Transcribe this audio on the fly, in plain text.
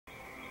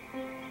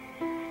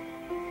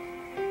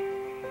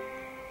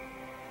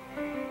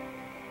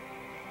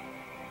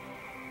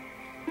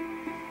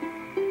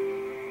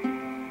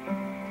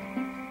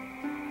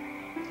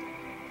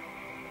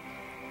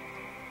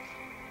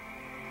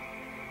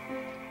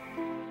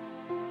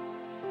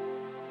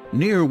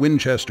Near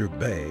Winchester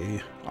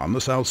Bay, on the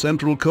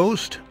south-central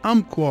coast,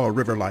 Umpqua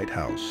River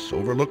Lighthouse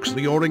overlooks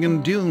the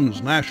Oregon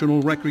Dunes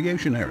National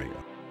Recreation Area.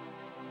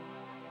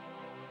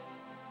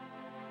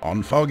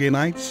 On foggy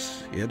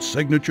nights, its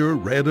signature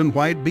red and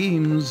white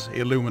beams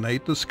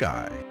illuminate the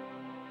sky.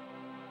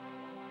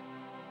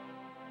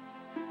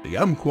 The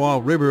Umpqua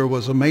River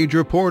was a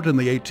major port in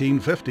the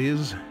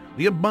 1850s,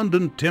 the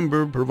abundant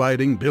timber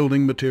providing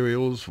building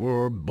materials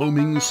for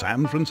booming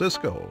San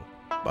Francisco.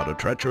 But a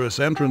treacherous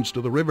entrance to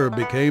the river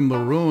became the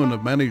ruin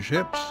of many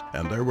ships,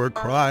 and there were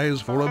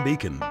cries for a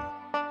beacon.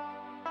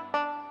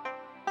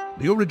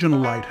 The original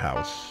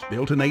lighthouse,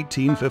 built in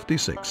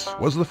 1856,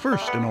 was the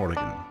first in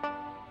Oregon,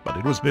 but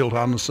it was built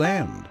on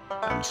sand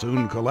and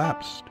soon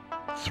collapsed.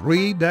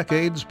 3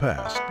 decades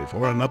passed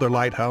before another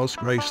lighthouse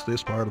graced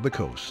this part of the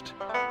coast.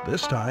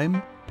 This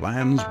time,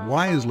 plans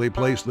wisely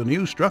placed the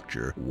new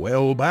structure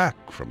well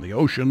back from the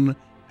ocean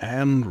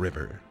and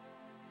river.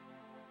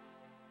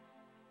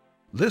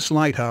 This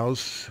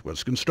lighthouse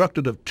was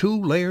constructed of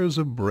 2 layers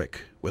of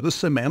brick with a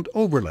cement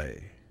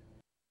overlay.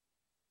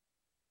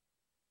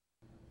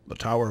 The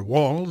tower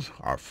walls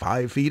are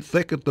 5 feet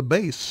thick at the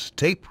base,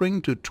 tapering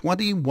to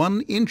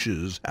 21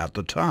 inches at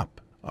the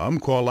top.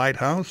 Umpqua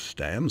Lighthouse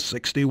stands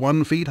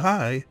 61 feet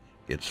high,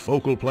 its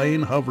focal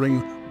plane hovering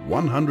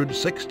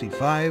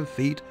 165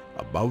 feet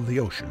above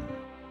the ocean.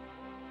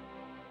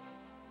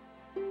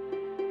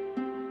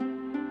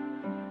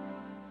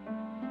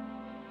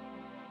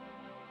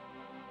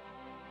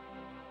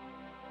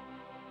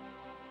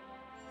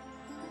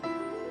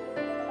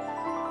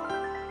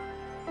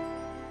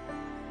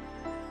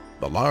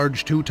 The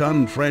large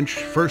 2-ton French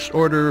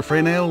first-order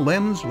Fresnel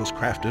lens was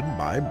crafted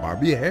by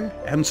Barbier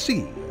and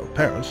C of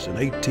Paris in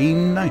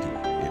 1890.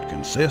 It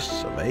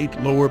consists of 8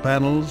 lower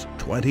panels,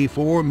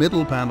 24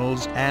 middle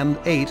panels, and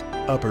 8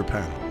 upper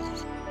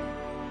panels.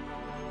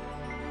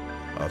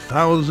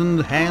 1,000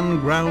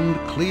 hand-ground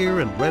clear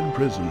and red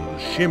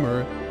prisms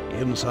shimmer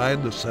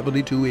inside the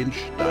 72-inch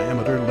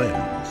diameter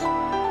lens.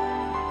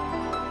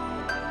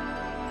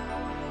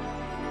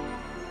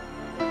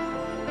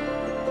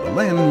 The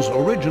lens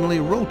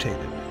originally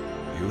rotated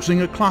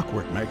using a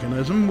clockwork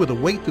mechanism with a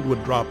weight that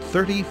would drop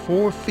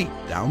 34 feet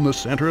down the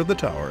center of the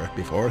tower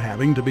before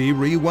having to be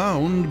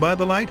rewound by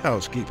the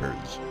lighthouse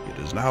keepers. It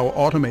is now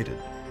automated,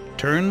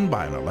 turned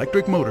by an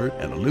electric motor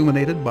and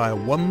illuminated by a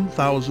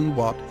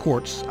 1,000-watt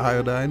quartz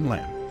iodine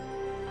lamp.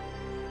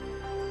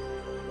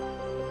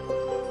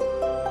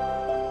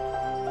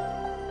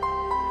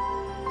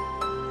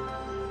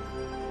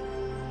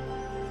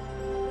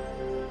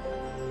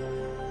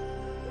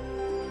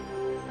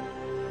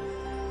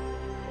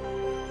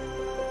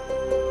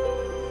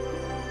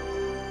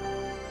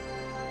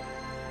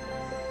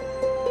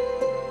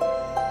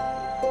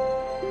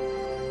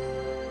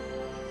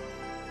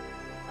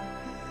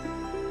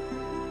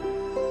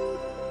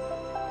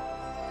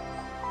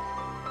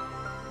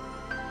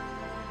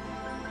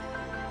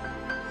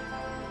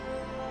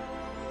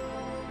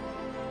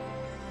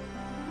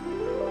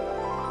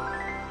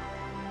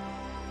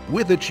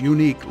 With its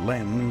unique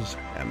lens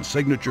and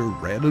signature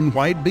red and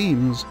white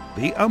beams,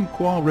 the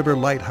Umpqua River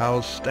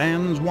Lighthouse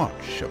stands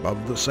watch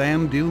above the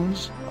sand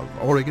dunes of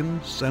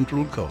Oregon's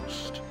central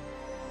coast.